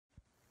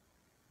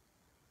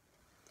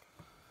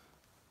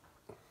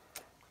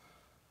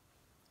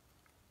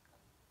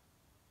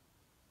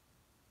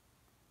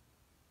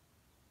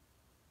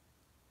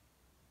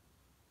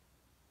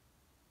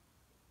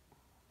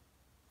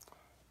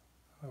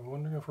I'm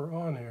wondering if we're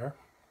on here.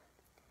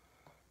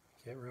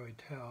 Can't really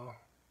tell.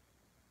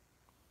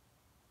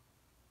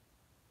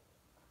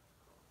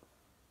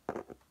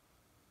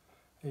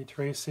 Hey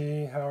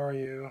Tracy, how are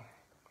you?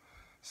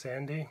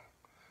 Sandy,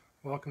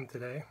 welcome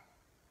today.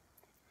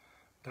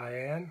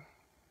 Diane,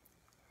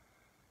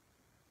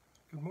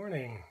 good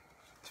morning.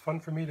 It's fun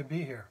for me to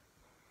be here.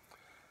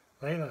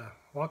 Layla,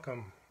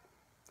 welcome.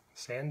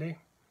 Sandy,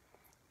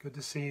 good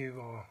to see you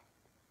all.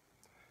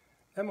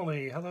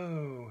 Emily,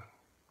 hello.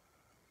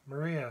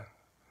 Maria,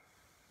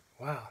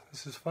 wow,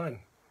 this is fun.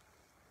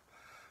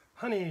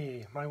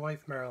 Honey, my wife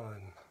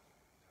Marilyn,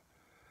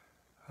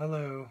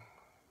 hello.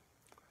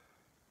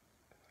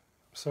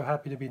 I'm so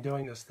happy to be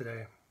doing this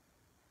today.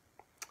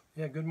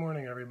 Yeah, good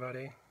morning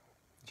everybody.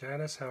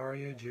 Janice, how are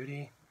you?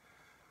 Judy?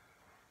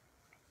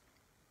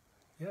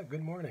 Yeah,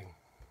 good morning.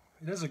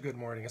 It is a good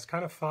morning. It's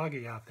kind of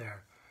foggy out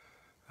there.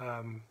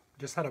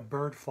 Just had a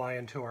bird fly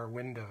into our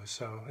window,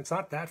 so it's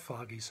not that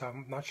foggy, so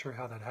I'm not sure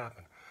how that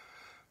happened.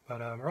 But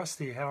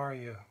Rusty, how are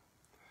you?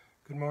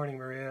 Good morning,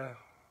 Maria.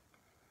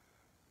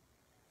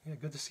 Yeah,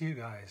 good to see you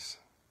guys.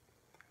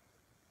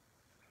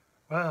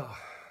 Well,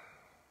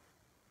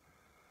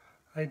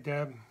 hi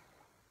Deb.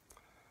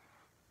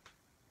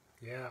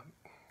 Yeah,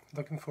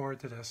 looking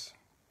forward to this.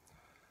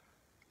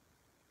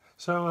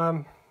 So,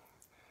 I'm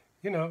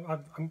going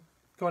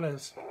to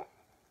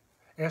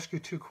ask you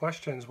two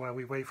questions while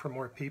we wait for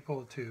more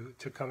people to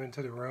come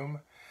into the room.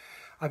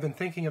 I've been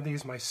thinking of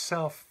these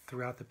myself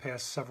throughout the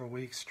past several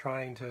weeks,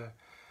 trying to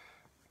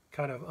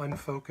kind of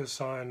unfocus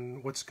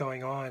on what's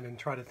going on and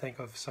try to think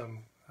of some,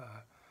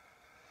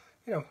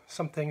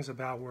 some things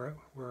about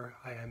where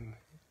I am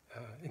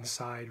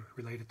inside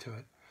related to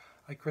it.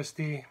 Hi,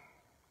 Christy.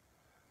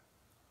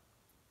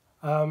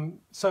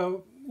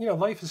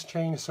 Life has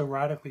changed so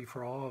radically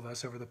for all of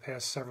us over the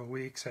past several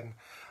weeks, and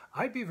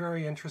I'd be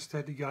very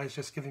interested, you guys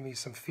just giving me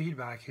some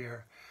feedback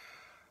here.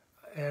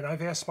 And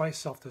I've asked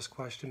myself this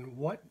question: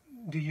 what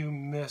do you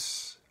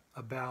miss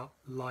about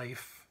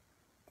life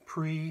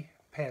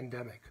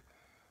pre-pandemic?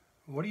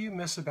 What do you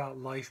miss about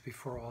life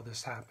before all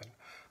this happened?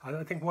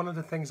 I think one of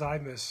the things I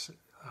miss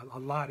a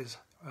lot is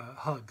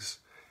hugs,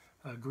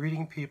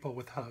 greeting people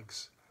with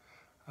hugs.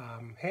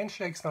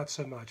 Handshakes, not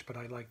so much, but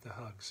I like the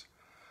hugs.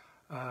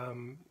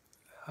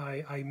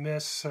 I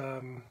miss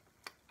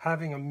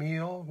having a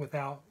meal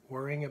without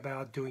worrying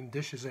about doing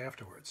dishes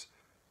afterwards.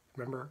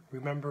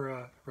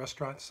 Remember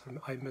restaurants?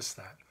 I miss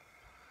that.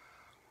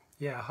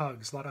 Yeah,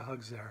 hugs, a lot of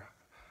hugs there.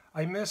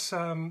 I miss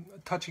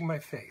touching my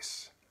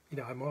face.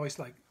 I'm always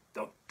like,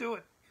 don't do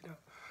it.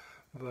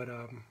 But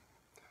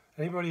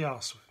anybody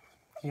else?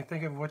 Can you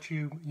think of what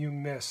you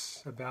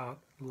miss about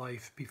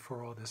life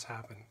before all this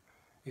happened?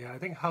 Yeah, I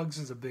think hugs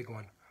is a big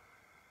one.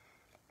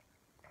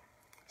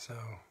 So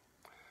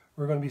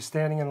we're going to be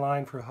standing in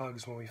line for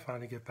hugs when we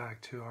finally get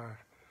back to our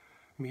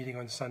meeting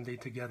on Sunday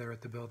together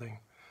at the building.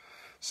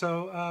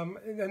 So,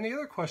 and the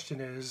other question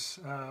is,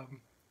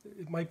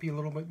 it might be a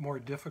little bit more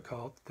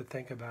difficult to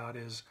think about,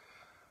 is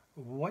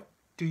what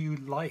do you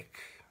like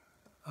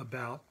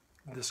about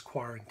this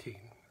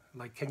quarantine?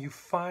 Like, can you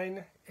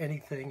find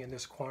anything in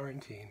this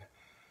quarantine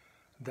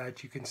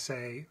that you can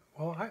say,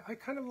 well, I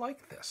kind of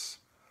like this?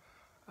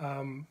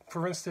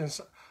 For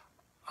instance,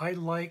 I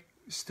like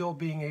still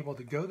being able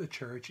to go to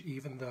church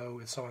even though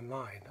it's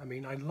online. I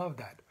mean, I love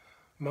that.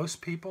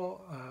 Most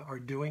people are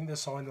doing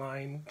this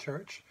online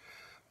church,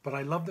 but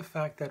I love the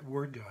fact that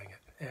we're doing it.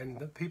 And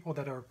the people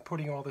that are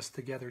putting all this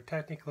together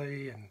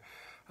technically and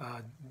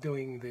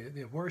doing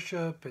the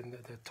worship and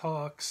the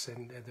talks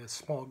and the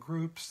small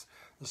groups,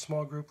 the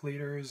small group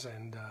leaders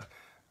and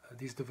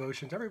these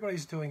devotions,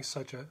 everybody's doing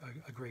such a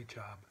great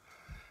job.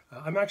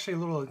 I'm actually a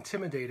little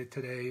intimidated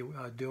today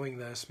doing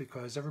this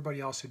because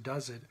everybody else who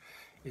does it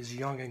is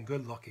young and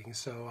good looking,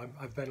 so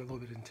I've been a little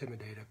bit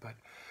intimidated, but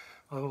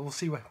we'll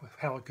see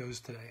how it goes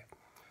today.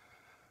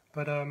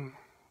 But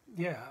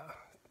yeah,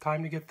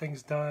 time to get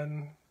things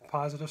done,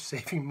 positive,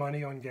 saving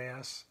money on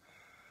gas,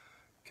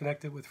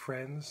 connected with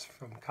friends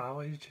from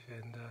college,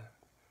 and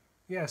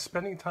yeah,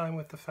 spending time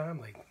with the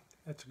family.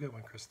 That's a good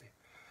one, Christy.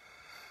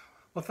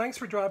 Well, thanks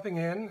for dropping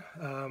in.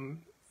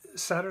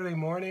 Saturday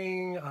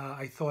morning,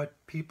 I thought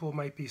people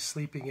might be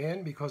sleeping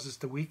in because it's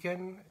the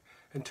weekend,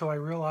 until I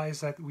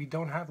realized that we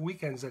don't have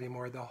weekends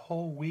anymore. The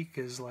whole week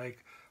is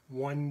like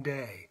one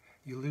day.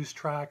 You lose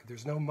track.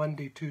 There's no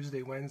Monday,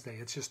 Tuesday, Wednesday.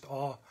 It's just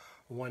all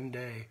one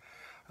day.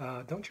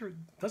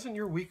 Doesn't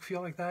your week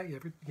feel like that?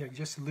 You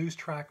just lose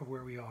track of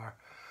where we are.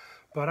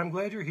 But I'm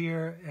glad you're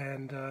here,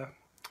 and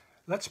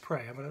let's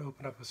pray. I'm going to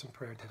open up with some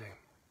prayer today.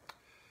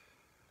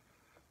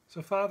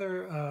 So,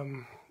 Father,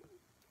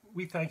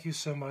 we thank you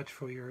so much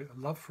for your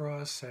love for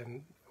us,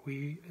 and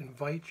we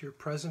invite your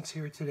presence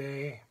here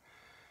today.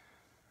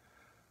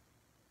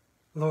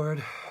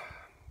 Lord,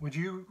 would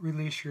you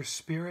release your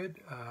Spirit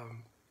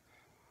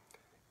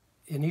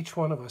in each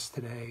one of us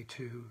today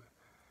to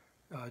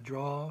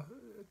draw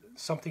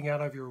something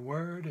out of your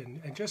word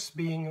and just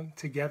being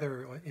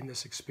together in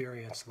this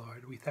experience,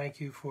 Lord. We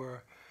thank you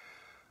for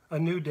a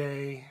new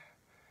day,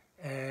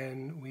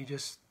 and we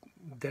just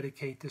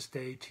dedicate this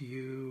day to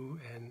you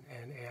and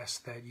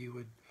ask that you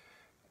would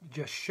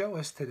just show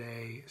us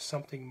today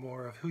something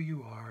more of who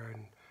you are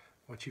and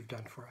what you've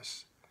done for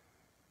us,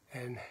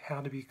 and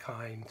how to be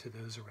kind to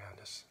those around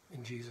us.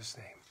 In Jesus'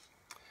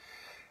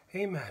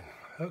 name, amen.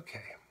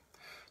 Okay,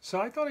 so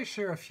I thought I'd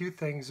share a few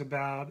things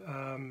about,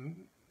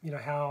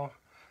 how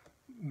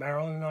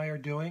Marilyn and I are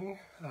doing,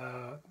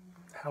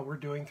 how we're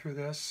doing through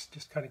this,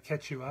 just kind of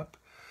catch you up.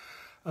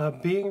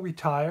 Being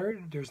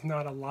retired, there's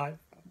not a lot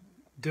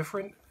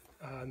different.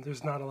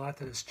 There's not a lot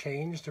that has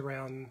changed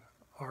around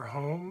our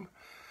home,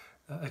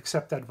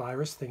 except that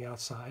virus thing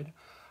outside.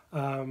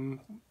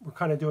 We're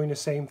kind of doing the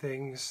same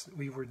things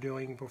we were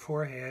doing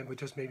beforehand, but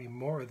just maybe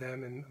more of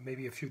them and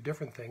maybe a few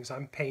different things.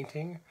 I'm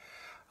painting.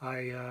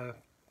 Painting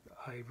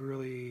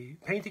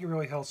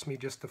really helps me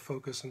just to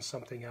focus on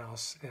something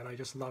else, and I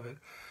just love it.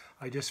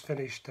 I just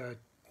finished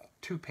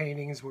 2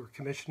 paintings were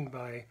commissioned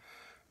by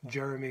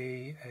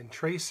Jeremy and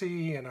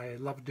Tracy, and I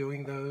love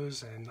doing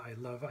those, and I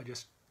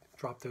just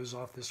dropped those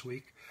off this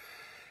week.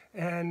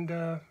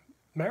 And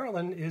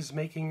Marilyn is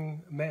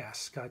making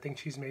masks. I think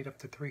she's made up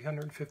to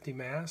 350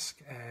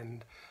 masks,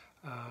 and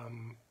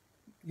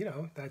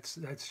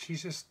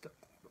she's just,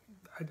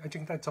 I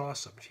think that's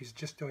awesome. She's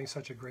just doing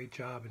such a great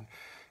job and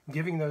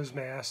giving those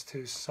masks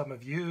to some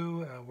of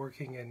you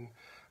working in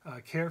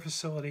care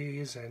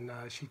facilities, and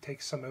she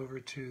takes some over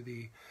to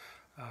the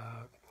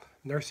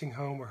nursing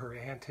home where her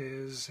aunt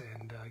is,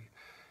 and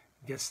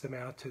gets them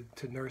out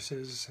to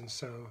nurses. And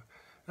so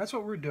that's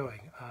what we're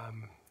doing,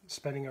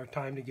 spending our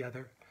time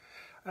together.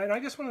 And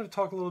I just wanted to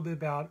talk a little bit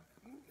about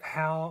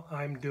how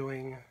I'm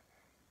doing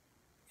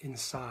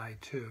inside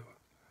too,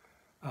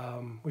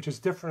 which is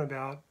different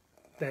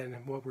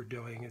than what we're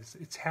doing.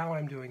 It's how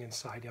I'm doing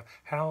inside.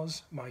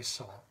 How's my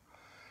soul?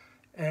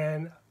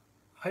 And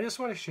I just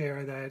want to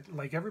share that,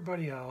 like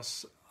everybody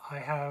else, I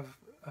have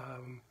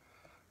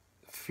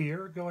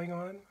fear going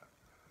on.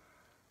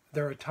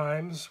 There are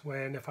times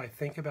when if I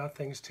think about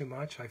things too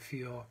much, I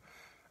feel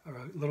a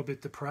little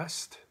bit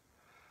depressed.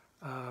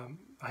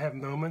 I have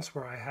moments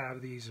where I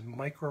have these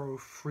micro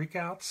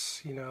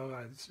freakouts,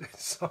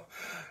 so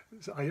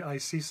I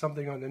see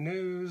something on the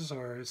news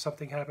or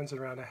something happens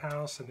around the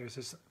house and there's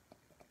this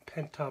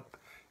pent up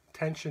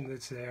tension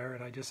that's there,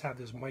 and I just have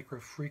this micro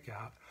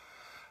freakout.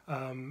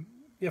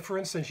 For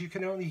instance, you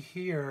can only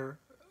hear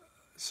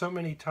so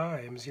many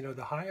times,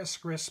 the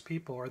highest risk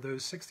people are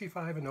those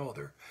 65 and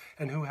older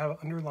and who have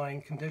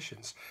underlying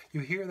conditions.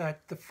 You hear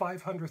that the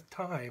 500th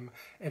time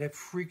and it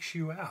freaks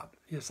you out.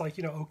 It's like,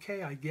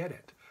 okay, I get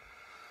it.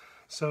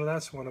 So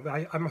that's one of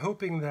it. I'm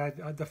hoping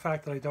that the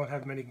fact that I don't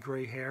have many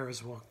gray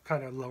hairs will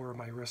kind of lower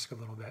my risk a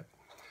little bit.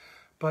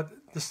 But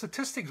the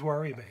statistics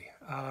worry me.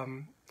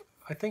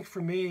 I think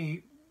for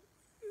me,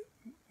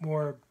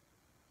 more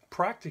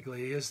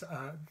practically, is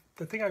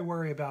the thing I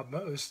worry about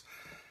most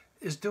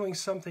is doing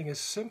something as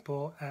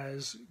simple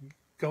as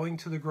going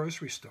to the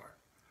grocery store.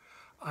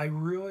 I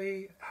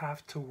really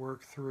have to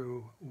work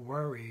through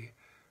worry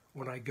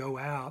when I go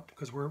out,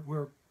 because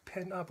we're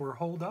pent up, we're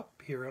holed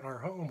up here at our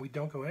home. We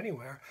don't go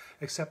anywhere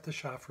except to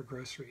shop for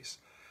groceries.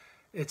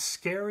 It's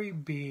scary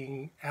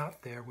being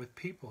out there with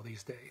people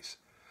these days.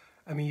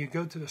 I mean, you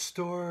go to the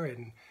store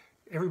and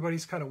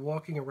everybody's kind of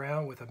walking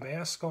around with a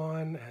mask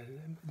on,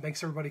 and it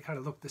makes everybody kind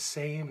of look the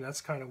same, and that's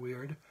kind of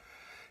weird.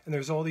 And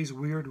there's all these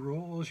weird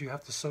rules. You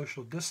have to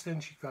social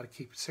distance. You've got to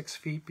keep 6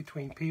 feet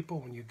between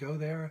people when you go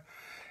there.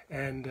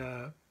 And,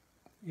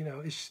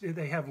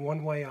 they have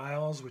one-way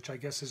aisles, which I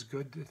guess is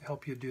good to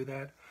help you do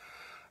that.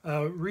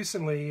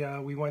 Recently,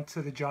 we went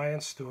to the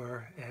Giant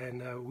store,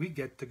 and we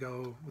get to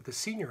go with the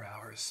senior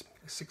hours,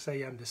 6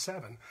 a.m. to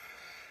 7.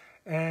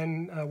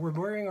 And we're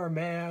wearing our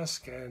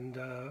mask and,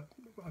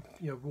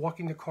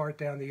 walking the cart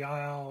down the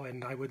aisle.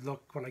 And I would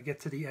look when I get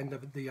to the end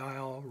of the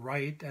aisle,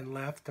 right and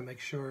left, to make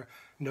sure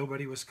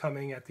nobody was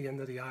coming at the end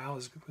of the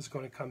aisle, was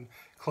going to come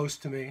close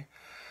to me.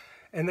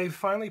 And they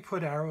finally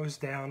put arrows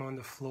down on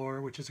the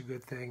floor, which is a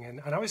good thing.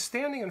 And I was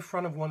standing in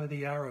front of one of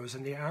the arrows,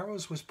 and the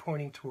arrows was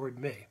pointing toward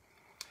me.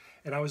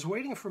 And I was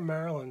waiting for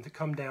Marilyn to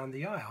come down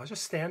the aisle. I was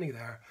just standing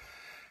there.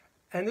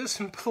 And this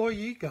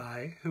employee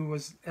guy, who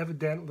was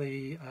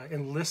evidently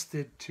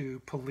enlisted to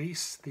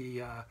police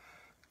the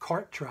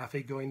cart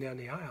traffic going down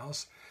the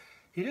aisles,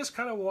 he just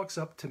kind of walks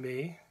up to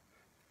me,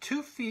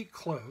 2 feet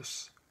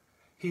close.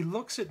 He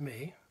looks at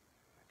me,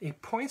 he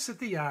points at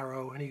the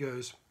arrow, and he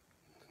goes,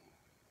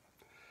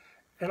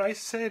 and I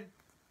said,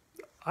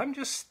 I'm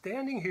just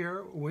standing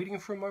here waiting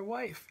for my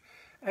wife,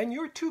 and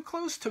you're too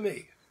close to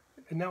me.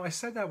 And now I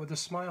said that with a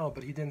smile,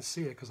 but he didn't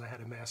see it because I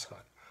had a mask on.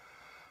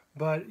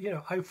 But,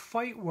 I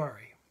fight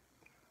worry.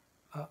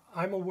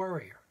 I'm a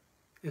worrier.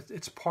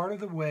 It's part of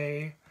the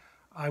way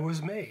I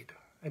was made.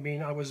 I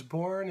mean, I was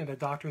born, and a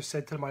doctor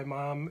said to my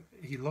mom,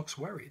 he looks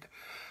worried.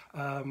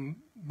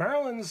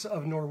 Marilyn's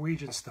of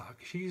Norwegian stock.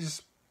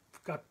 She's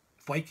got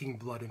Viking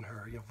blood in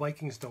her.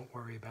 Vikings don't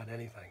worry about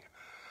anything.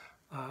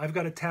 I've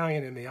got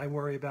Italian in me. I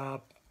worry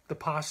about the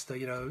pasta,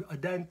 al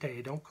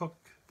dente. Don't cook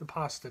the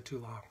pasta too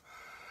long.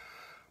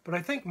 But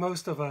I think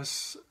most of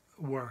us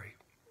worry.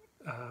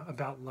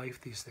 about life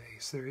these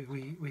days.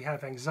 We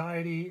have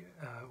anxiety,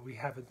 we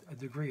have a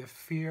degree of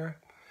fear,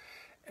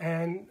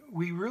 and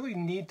we really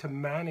need to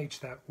manage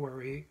that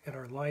worry in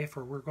our life,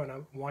 or we're going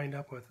to wind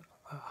up with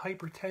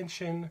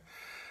hypertension.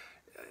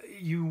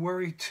 You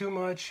worry too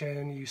much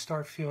and you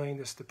start feeling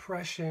this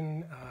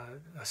depression,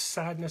 a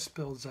sadness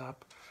builds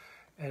up,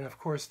 and of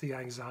course the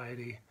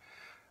anxiety.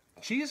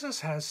 Jesus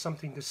has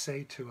something to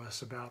say to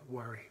us about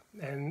worry.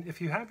 And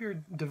if you have your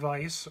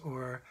device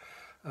or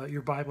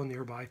your Bible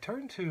nearby,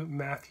 turn to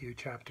Matthew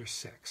chapter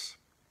 6.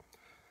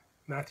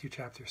 Matthew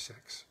chapter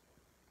 6.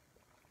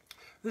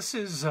 This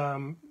is,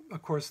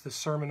 of course, the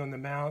Sermon on the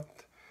Mount,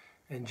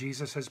 and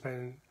Jesus has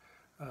been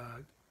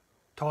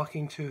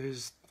talking to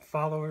his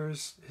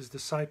followers, his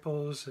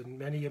disciples, and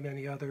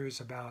many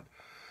others about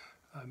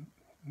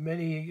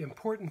many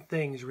important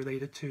things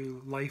related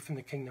to life in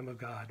the kingdom of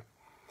God.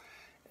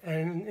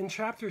 And in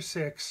chapter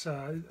 6,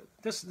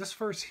 this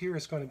verse here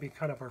is going to be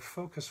kind of our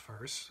focus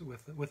verse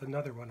with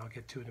another one I'll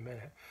get to in a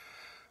minute.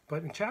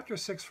 But in chapter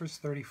 6, verse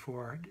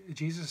 34,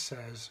 Jesus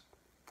says,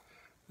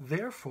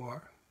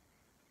 "Therefore,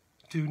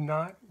 do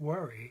not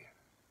worry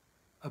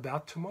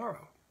about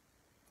tomorrow,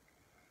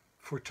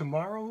 for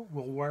tomorrow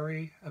will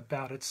worry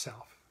about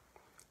itself.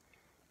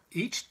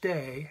 Each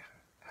day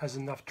has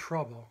enough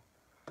trouble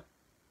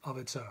of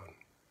its own."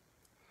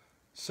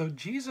 So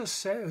Jesus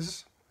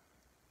says,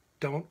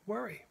 don't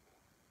worry.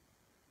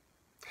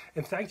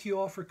 And thank you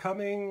all for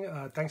coming.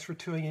 Thanks for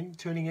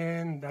tuning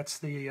in. That's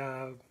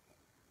the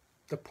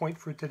point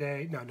for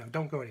today. No,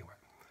 don't go anywhere.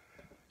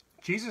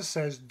 Jesus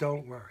says,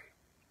 don't worry.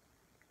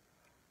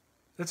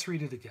 Let's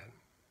read it again.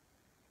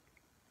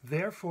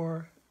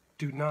 "Therefore,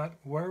 do not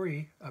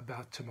worry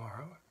about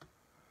tomorrow,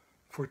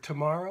 for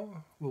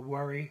tomorrow will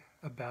worry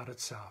about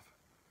itself.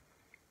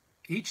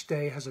 Each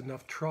day has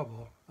enough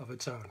trouble of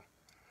its own."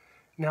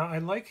 Now, I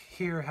like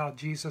here how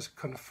Jesus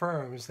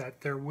confirms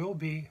that there will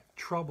be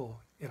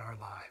trouble in our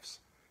lives.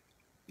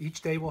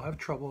 Each day will have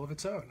trouble of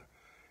its own.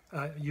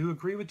 You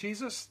agree with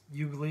Jesus?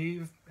 You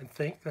believe and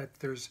think that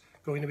there's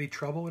going to be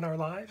trouble in our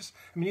lives?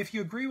 I mean, if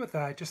you agree with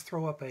that, just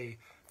throw up a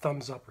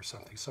thumbs up or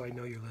something so I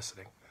know you're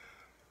listening.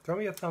 Throw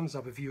me a thumbs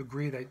up if you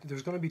agree that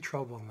there's going to be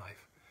trouble in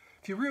life.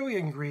 If you really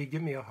agree,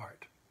 give me a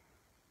heart.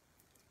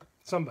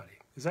 Somebody.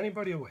 Is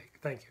anybody awake?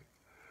 Thank you.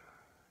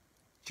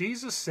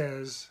 Jesus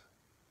says,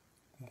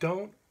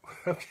 don't,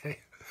 okay,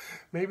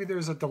 maybe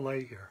there's a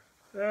delay here.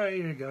 There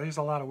you go. There's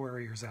a lot of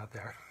worriers out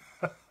there.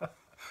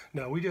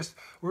 No,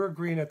 we're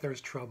agreeing that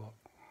there's trouble.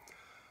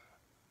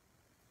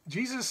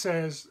 Jesus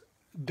says,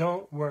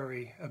 don't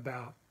worry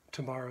about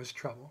tomorrow's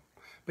trouble.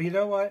 But you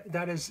know what?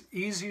 That is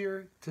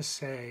easier to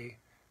say,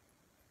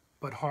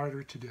 but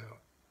harder to do.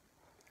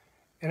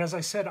 And as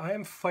I said, I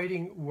am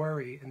fighting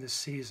worry in this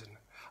season.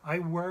 I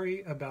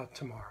worry about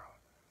tomorrow.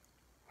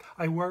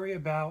 I worry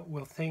about,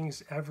 will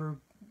things ever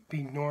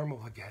be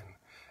normal again?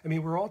 I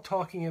mean, we're all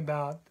talking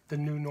about the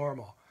new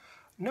normal.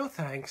 No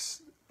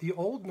thanks. The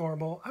old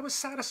normal, I was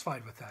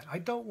satisfied with that. I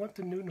don't want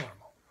the new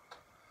normal.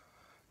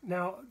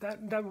 Now,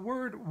 that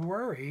word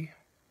worry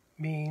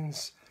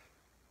means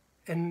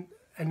an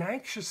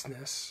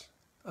anxiousness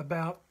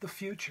about the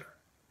future.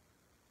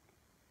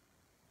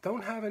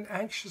 Don't have an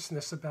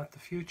anxiousness about the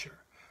future.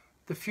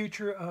 The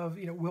future of,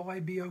 will I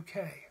be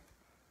okay?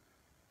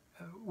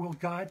 Will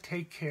God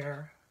take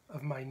care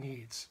of my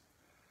needs?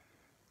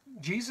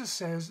 Jesus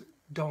says,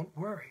 don't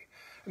worry.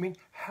 I mean,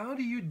 how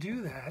do you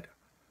do that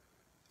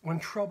when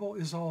trouble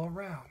is all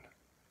around?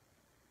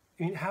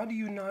 I mean, how do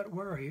you not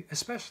worry,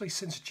 especially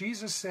since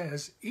Jesus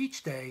says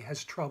each day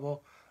has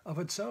trouble of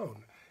its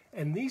own?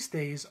 And these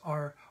days,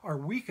 our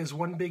week is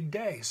one big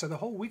day, so the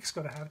whole week's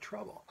going to have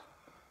trouble.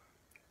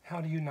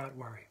 How do you not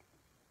worry?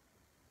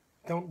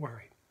 Don't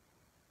worry.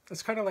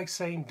 It's kind of like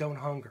saying don't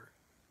hunger.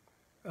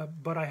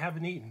 But I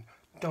haven't eaten.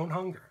 Don't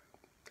hunger.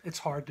 It's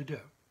hard to do.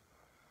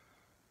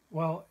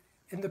 Well,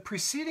 in the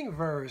preceding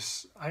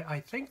verse, I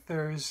think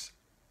there's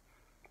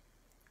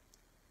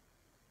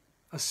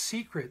a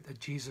secret that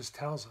Jesus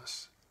tells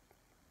us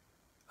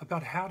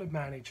about how to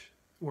manage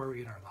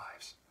worry in our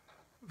lives.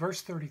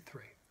 Verse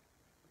 33.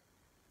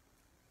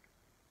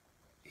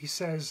 He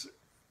says,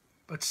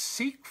 "But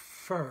seek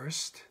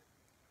first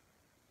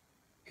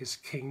his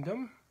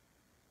kingdom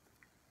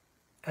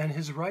and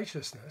his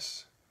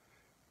righteousness,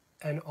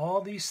 and all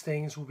these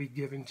things will be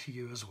given to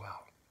you as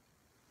well."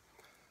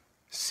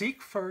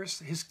 Seek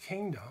first his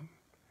kingdom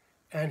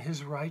and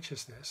his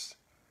righteousness,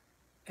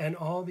 and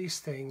all these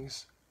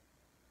things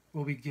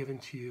will be given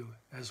to you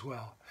as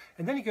well.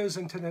 And then he goes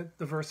into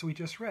the verse we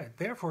just read.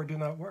 Therefore, do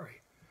not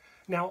worry.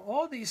 Now,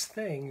 all these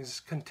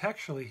things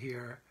contextually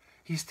here,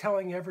 he's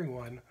telling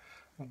everyone,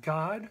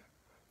 God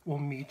will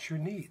meet your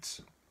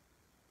needs.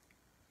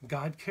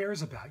 God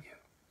cares about you.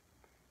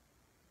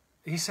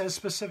 He says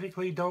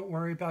specifically, don't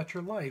worry about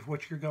your life,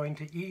 what you're going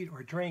to eat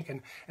or drink,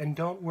 and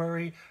don't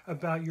worry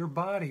about your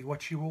body,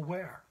 what you will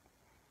wear.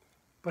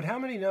 But how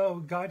many know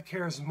God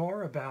cares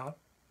more about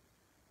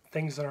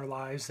things in our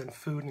lives than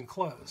food and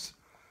clothes?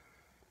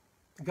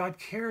 God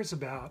cares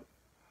about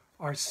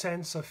our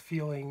sense of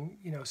feeling,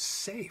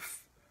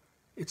 safe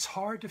It's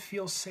hard to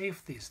feel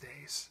safe these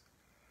days.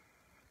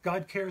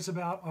 God cares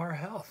about our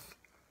health.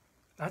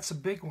 That's a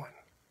big one.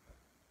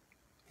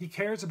 He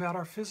cares about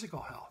our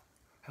physical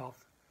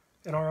health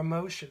and our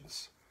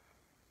emotions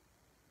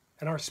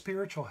and our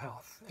spiritual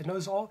health. And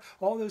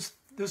all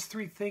those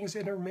three things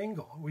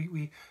intermingle.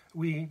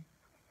 We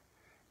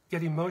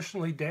get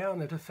emotionally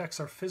down, it affects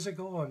our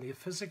physical, and the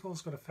physical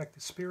is going to affect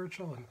the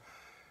spiritual.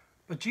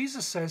 But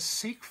Jesus says,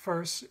 seek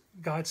first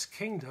God's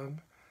kingdom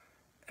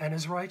and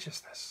his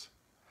righteousness.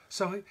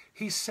 So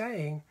he's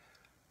saying,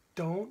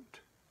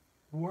 don't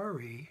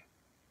worry,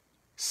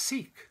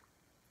 seek.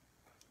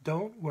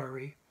 Don't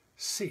worry,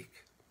 seek.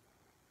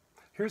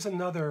 Here's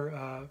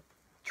another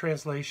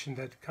translation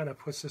that kind of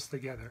puts this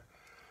together.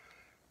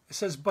 It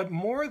says, but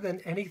more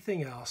than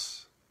anything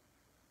else,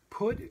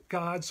 put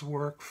God's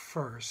work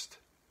first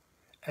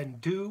and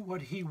do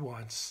what he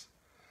wants.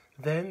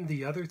 Then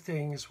the other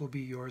things will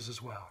be yours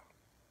as well.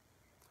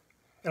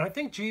 And I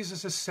think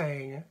Jesus is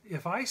saying,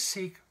 if I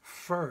seek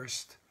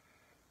first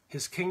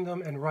his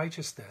kingdom and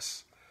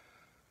righteousness,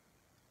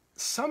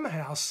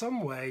 somehow,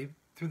 some way,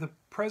 through the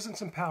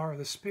presence and power of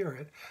the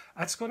Spirit,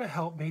 that's going to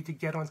help me to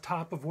get on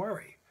top of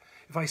worry.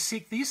 If I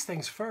seek these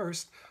things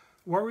first,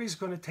 worry is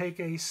going to take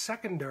a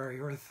secondary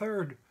or a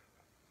third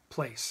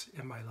place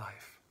in my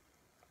life.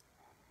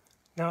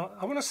 Now,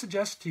 I want to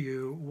suggest to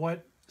you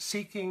what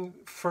seeking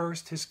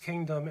first his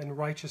kingdom and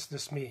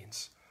righteousness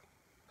means.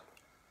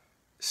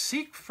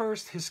 Seek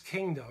first his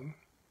kingdom.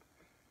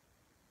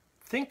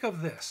 Think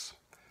of this.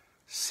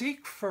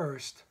 Seek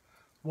first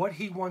what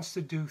he wants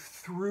to do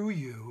through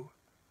you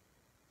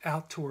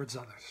out towards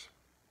others.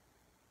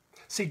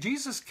 See,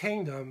 Jesus'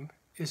 kingdom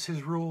is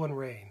his rule and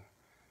reign.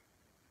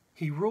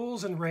 He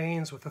rules and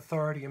reigns with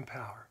authority and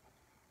power.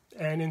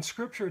 And in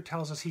Scripture it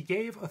tells us he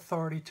gave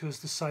authority to his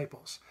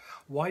disciples.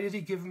 Why did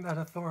he give them that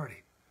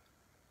authority?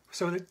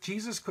 So that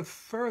Jesus could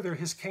further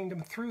his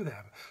kingdom through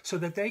them, so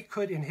that they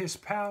could, in his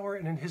power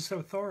and in his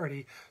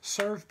authority,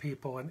 serve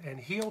people and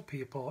heal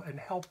people and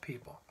help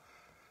people.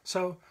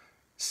 So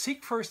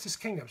seek first his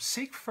kingdom.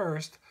 Seek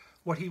first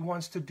what he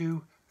wants to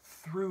do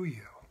through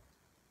you.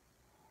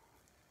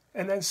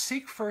 And then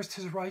seek first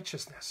his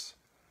righteousness.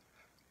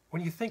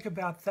 When you think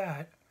about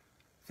that,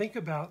 think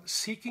about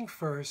seeking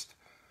first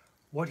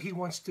what he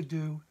wants to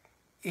do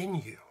in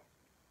you,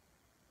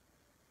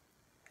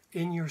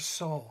 in your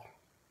soul.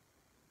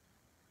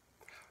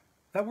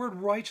 That word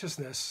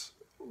righteousness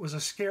was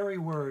a scary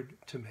word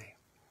to me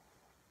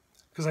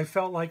because I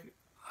felt like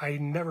I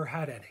never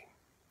had any.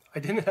 I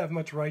didn't have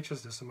much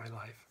righteousness in my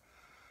life.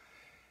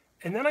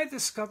 And then I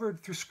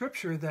discovered through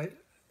Scripture that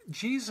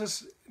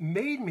Jesus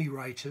made me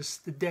righteous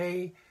the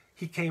day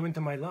he came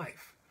into my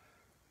life.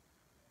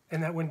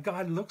 And that when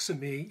God looks at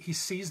me, he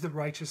sees the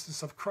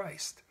righteousness of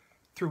Christ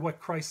through what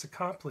Christ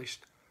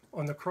accomplished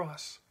on the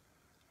cross.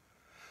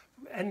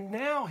 And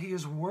now he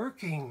is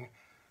working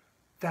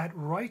that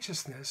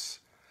righteousness,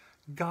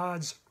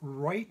 God's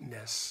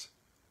rightness,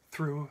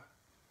 through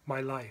my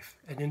life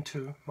and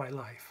into my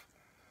life.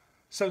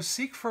 So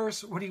seek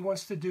first what he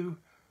wants to do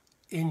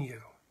in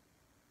you,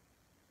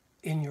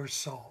 in your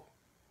soul.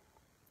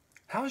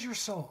 How's your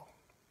soul?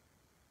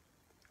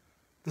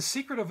 The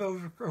secret of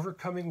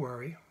overcoming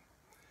worry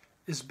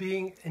is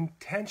being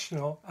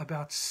intentional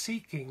about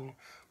seeking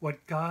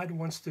what God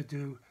wants to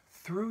do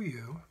through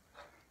you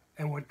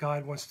and what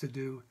God wants to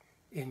do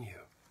in you.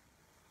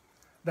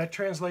 That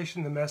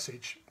translation, the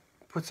Message,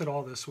 puts it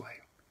all this way.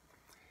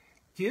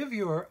 Give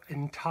your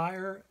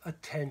entire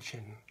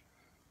attention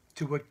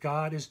to what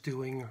God is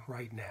doing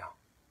right now,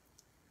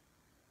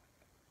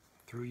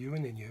 through you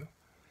and in you,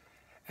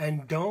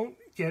 and don't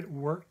get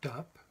worked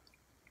up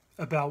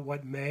about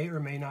what may or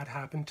may not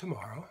happen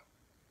tomorrow.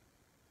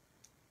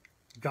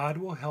 God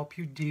will help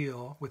you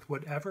deal with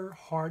whatever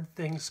hard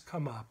things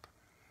come up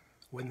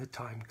when the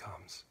time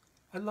comes.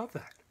 I love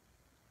that.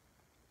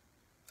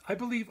 I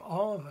believe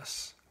all of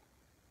us,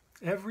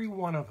 every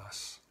one of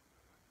us,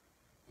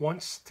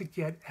 wants to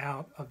get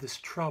out of this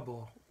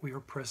trouble we are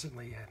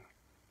presently in.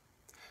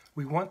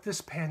 We want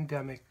this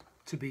pandemic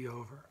to be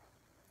over.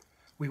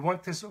 We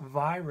want this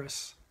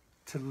virus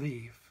to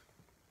leave.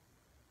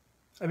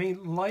 I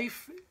mean,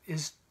 life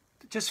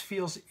just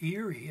feels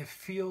eerie. It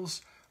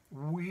feels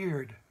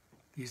weird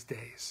these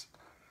days.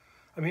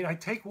 I mean, I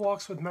take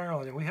walks with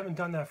Marilyn, and we haven't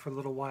done that for a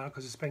little while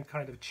because it's been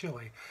kind of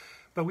chilly.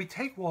 But we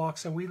take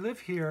walks, and we live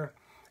here,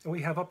 and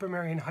we have Upper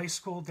Marion High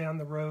School down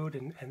the road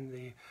and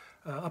the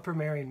Upper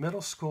Marion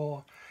Middle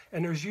School.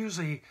 And there's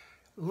usually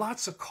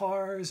lots of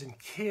cars and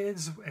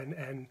kids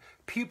and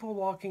people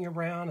walking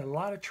around and a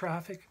lot of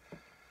traffic.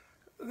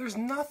 There's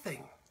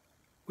nothing.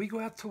 We go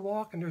out to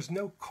walk, and there's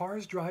no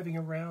cars driving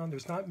around.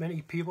 There's not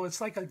many people. It's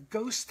like a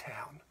ghost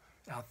town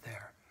out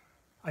there.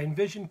 I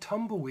envision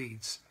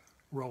tumbleweeds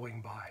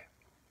rolling by.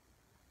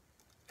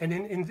 And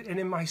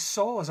in my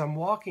soul, as I'm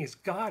walking, it's,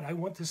 God, I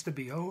want this to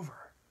be over.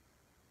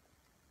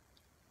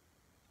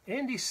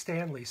 Andy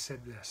Stanley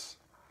said this: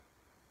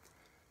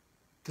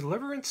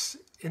 deliverance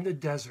in the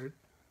desert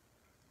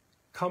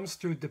comes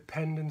through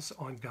dependence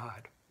on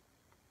God.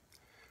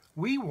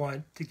 We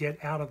want to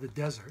get out of the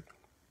desert,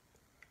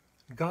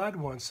 God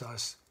wants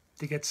us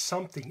to get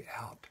something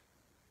out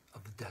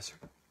of the desert.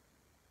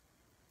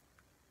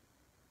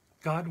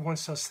 God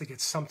wants us to get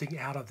something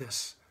out of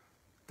this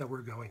that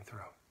we're going through.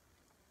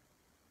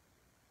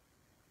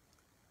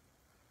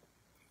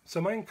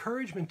 So my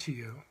encouragement to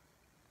you,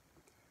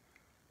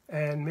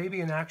 and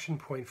maybe an action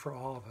point for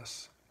all of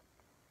us,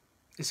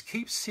 is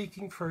keep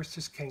seeking first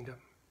his kingdom.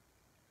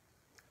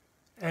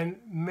 And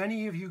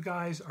many of you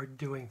guys are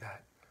doing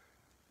that.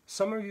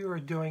 Some of you are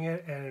doing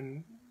it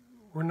and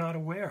we're not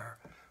aware.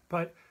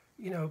 But,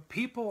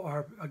 people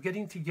are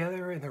getting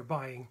together and they're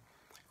buying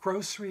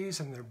groceries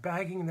and they're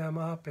bagging them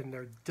up and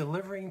they're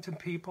delivering to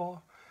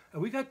people.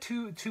 We got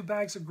two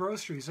bags of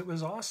groceries. It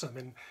was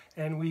awesome.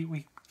 And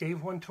we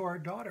gave one to our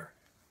daughter.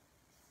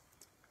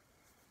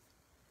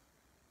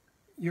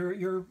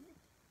 Your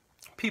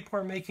people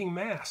are making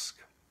masks.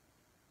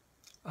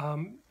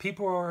 I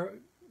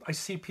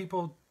see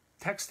people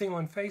texting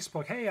on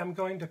Facebook, hey, I'm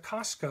going to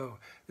Costco.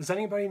 Does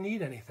anybody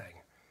need anything?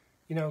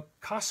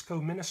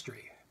 Costco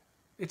ministry.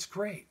 It's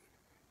great.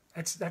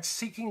 That's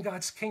seeking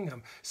God's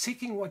kingdom,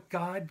 seeking what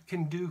God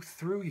can do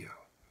through you.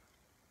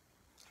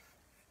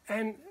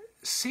 And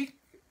seek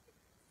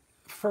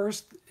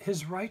first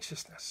his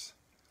righteousness.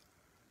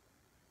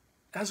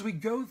 As we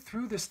go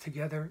through this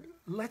together,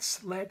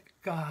 let's let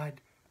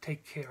God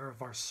take care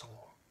of our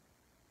soul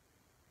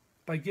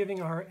by giving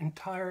our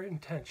entire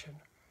intention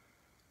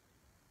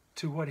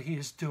to what he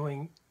is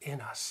doing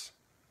in us.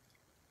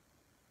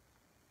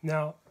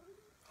 Now,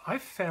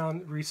 I've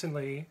found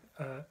recently,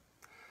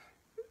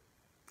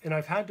 and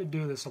I've had to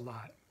do this a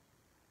lot,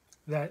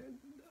 that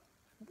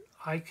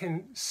I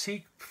can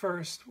seek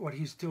first what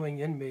he's doing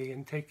in me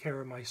and take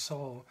care of my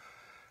soul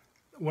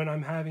when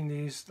I'm having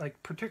these,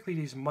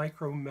 particularly these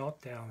micro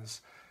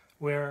meltdowns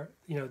where,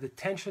 the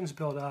tensions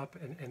build up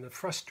and the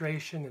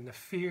frustration and the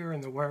fear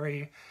and the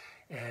worry,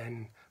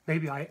 and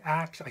maybe I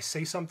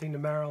say something to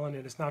Marilyn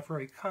and it's not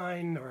very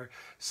kind, or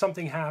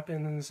something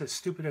happens as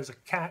stupid as a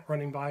cat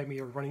running by me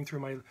or running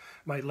through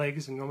my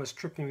legs and almost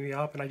tripping me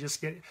up, and I just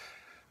say,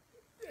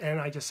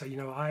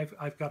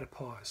 I've got to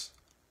pause.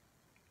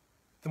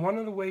 And one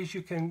of the ways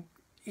you can,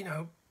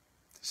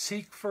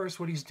 seek first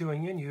what he's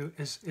doing in you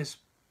is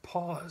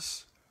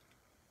pause.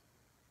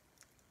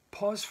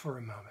 Pause for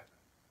a moment.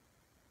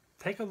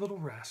 Take a little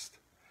rest.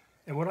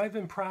 And what I've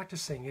been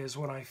practicing is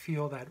when I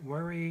feel that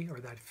worry or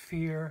that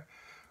fear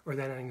or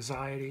that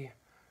anxiety,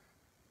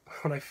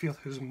 when I feel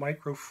those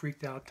micro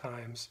freaked out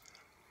times,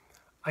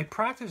 I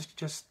practice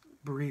just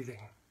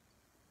breathing.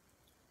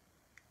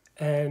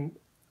 And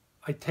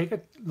I take a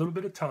little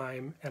bit of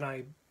time and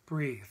I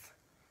breathe.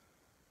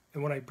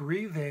 And when I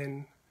breathe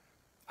in,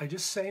 I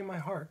just say in my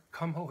heart,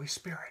 "Come, Holy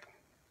Spirit."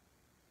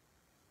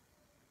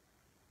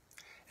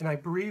 And I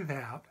breathe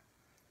out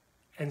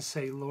and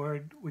say,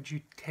 "Lord, would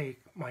you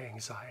take my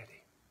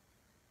anxiety?"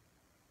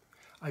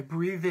 I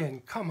breathe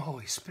in, "Come,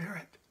 Holy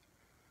Spirit."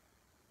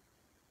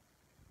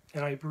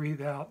 And I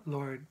breathe out,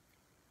 "Lord,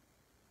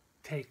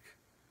 take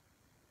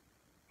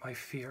my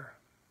fear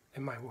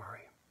and my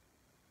worry."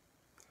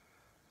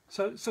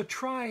 So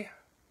try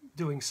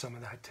doing some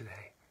of that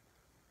today.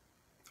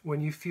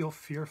 When you feel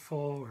fearful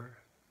or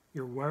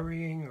you're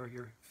worrying or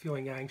you're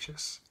feeling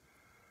anxious,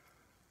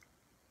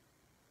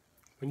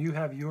 when you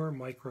have your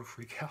micro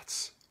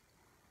freakouts,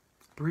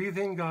 breathe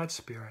in God's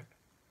Spirit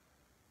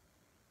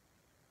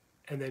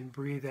and then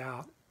breathe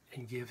out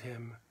and give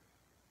him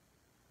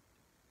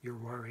your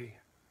worry,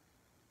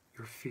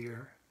 your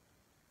fear,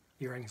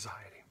 your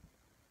anxiety.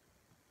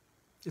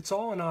 It's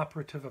all an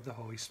operative of the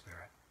Holy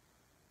Spirit.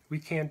 We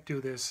can't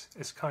do this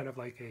as kind of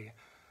like a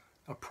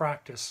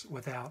practice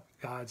without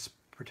God's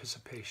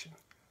participation.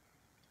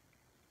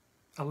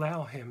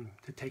 Allow him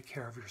to take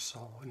care of your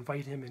soul.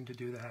 Invite him in to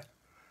do that.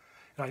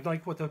 And I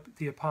like what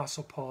the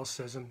Apostle Paul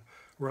says in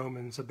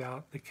Romans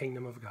about the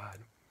kingdom of God.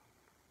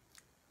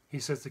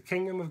 He says the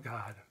kingdom of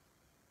God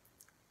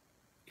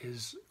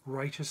is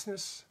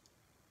righteousness,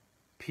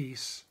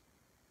 peace,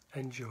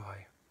 and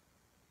joy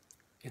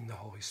in the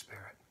Holy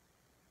Spirit.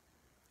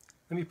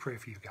 Let me pray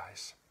for you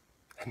guys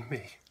and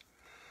me.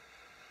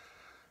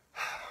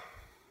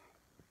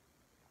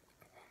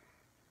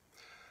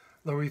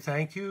 Lord, we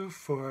thank you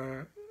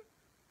for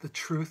the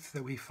truth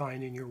that we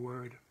find in your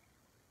word.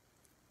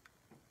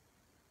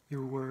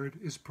 Your word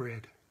is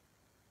bread.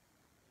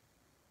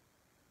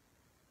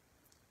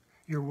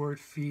 Your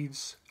word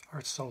feeds our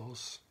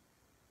souls.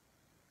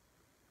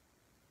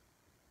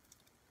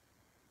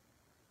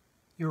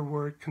 Your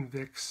word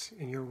convicts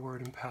and your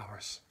word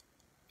empowers.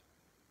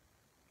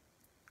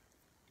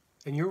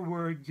 And your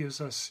word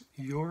gives us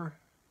your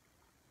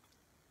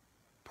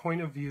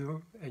point of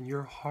view and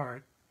your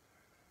heart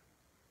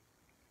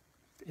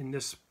in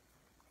this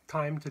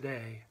time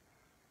today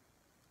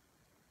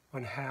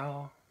on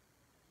how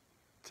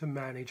to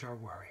manage our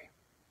worry.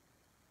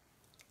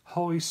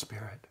 Holy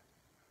Spirit,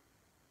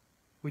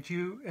 would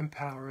you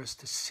empower us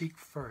to seek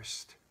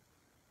first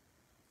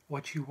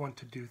what you want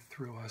to do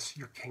through us,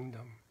 your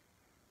kingdom,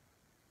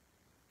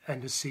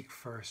 and to seek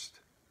first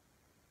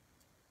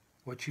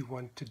what you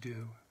want to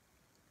do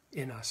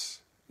in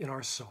us, in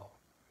our soul.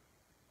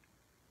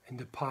 and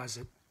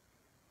deposit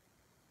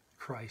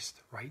Christ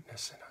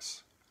rightness in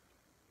us.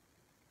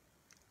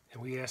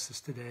 And we ask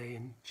this today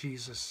in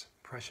Jesus'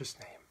 precious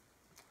name.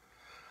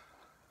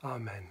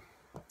 Amen.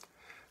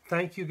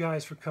 Thank you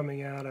guys for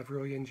coming out. I've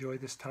really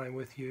enjoyed this time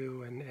with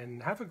you,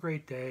 and have a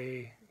great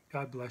day.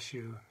 God bless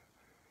you.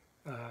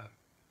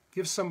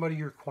 Give somebody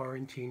you're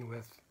quarantined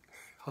with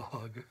a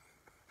hug.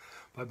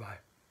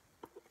 Bye-bye.